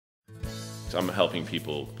I'm helping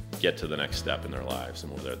people get to the next step in their lives,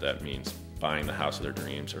 and whether that means buying the house of their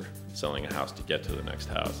dreams or selling a house to get to the next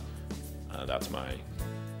house, that's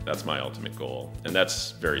my ultimate goal. And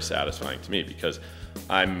that's very satisfying to me, because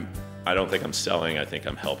I don't think I'm selling, I think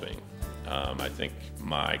I'm helping. I think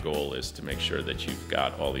my goal is to make sure that you've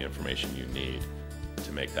got all the information you need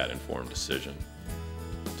to make that informed decision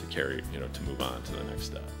to move on to the next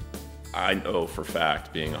step. I know for a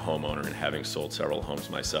fact, being a homeowner and having sold several homes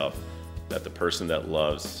myself, that the person that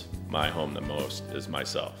loves my home the most is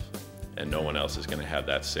myself, and no one else is going to have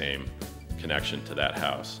that same connection to that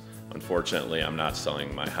house. Unfortunately, I'm not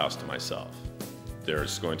selling my house to myself.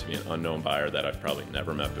 There's going to be an unknown buyer that I've probably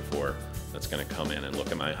never met before that's going to come in and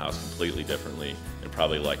look at my house completely differently and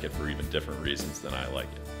probably like it for even different reasons than I like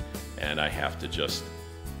it. And I have to just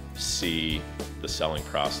see the selling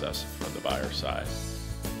process from the buyer side.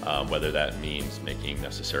 Whether that means making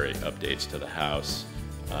necessary updates to the house,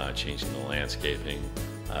 changing the landscaping,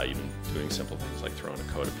 even doing simple things like throwing a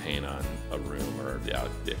coat of paint on a room or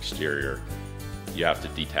the exterior. You have to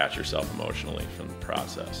detach yourself emotionally from the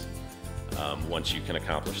process. Once you can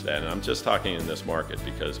accomplish that, and I'm just talking in this market,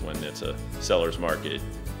 because when it's a seller's market,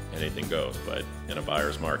 anything goes, but in a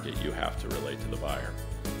buyer's market, you have to relate to the buyer.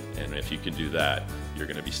 And if you can do that, you're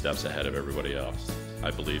going to be steps ahead of everybody else.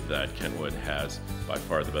 I believe that Kentwood has by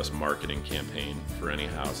far the best marketing campaign for any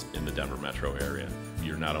house in the Denver metro area.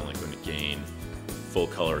 You're not only going to gain full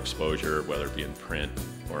color exposure, whether it be in print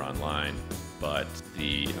or online, but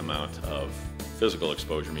the amount of physical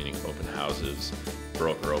exposure, meaning open houses,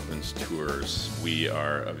 broker opens, tours. We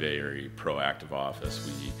are a very proactive office.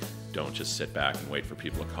 We don't just sit back and wait for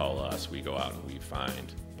people to call us. We go out and we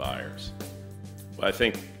find buyers. I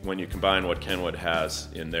think when you combine what Kentwood has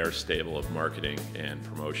in their stable of marketing and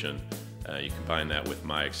promotion, you combine that with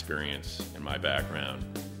my experience and my background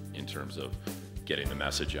in terms of getting the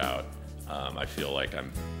message out, I feel like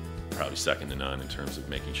I'm probably second to none in terms of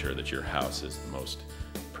making sure that your house is the most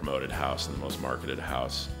promoted house and the most marketed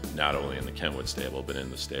house, not only in the Kentwood stable, but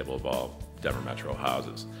in the stable of all Denver metro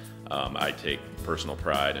houses. I take personal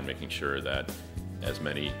pride in making sure that as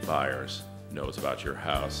many buyers knows about your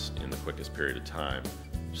house in the quickest period of time,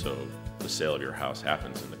 so the sale of your house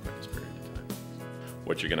happens in the quickest period of time.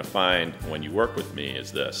 What you're going to find when you work with me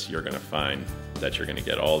is this: you're going to find that you're going to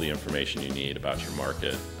get all the information you need about your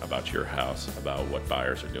market, about your house, about what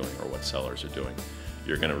buyers are doing or what sellers are doing.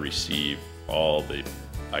 You're going to receive all the,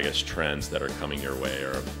 trends that are coming your way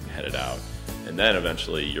or headed out. And then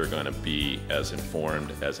eventually you're going to be as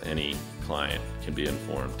informed as any client can be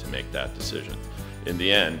informed to make that decision. In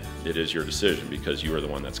the end, it is your decision, because you are the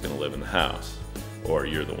one that's going to live in the house, or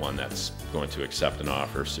you're the one that's going to accept an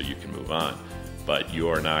offer so you can move on. But you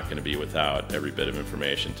are not going to be without every bit of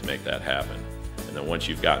information to make that happen. And then once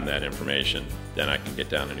you've gotten that information, then I can get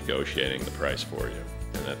down to negotiating the price for you.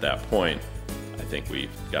 And at that point, I think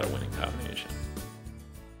we've got a winning combination.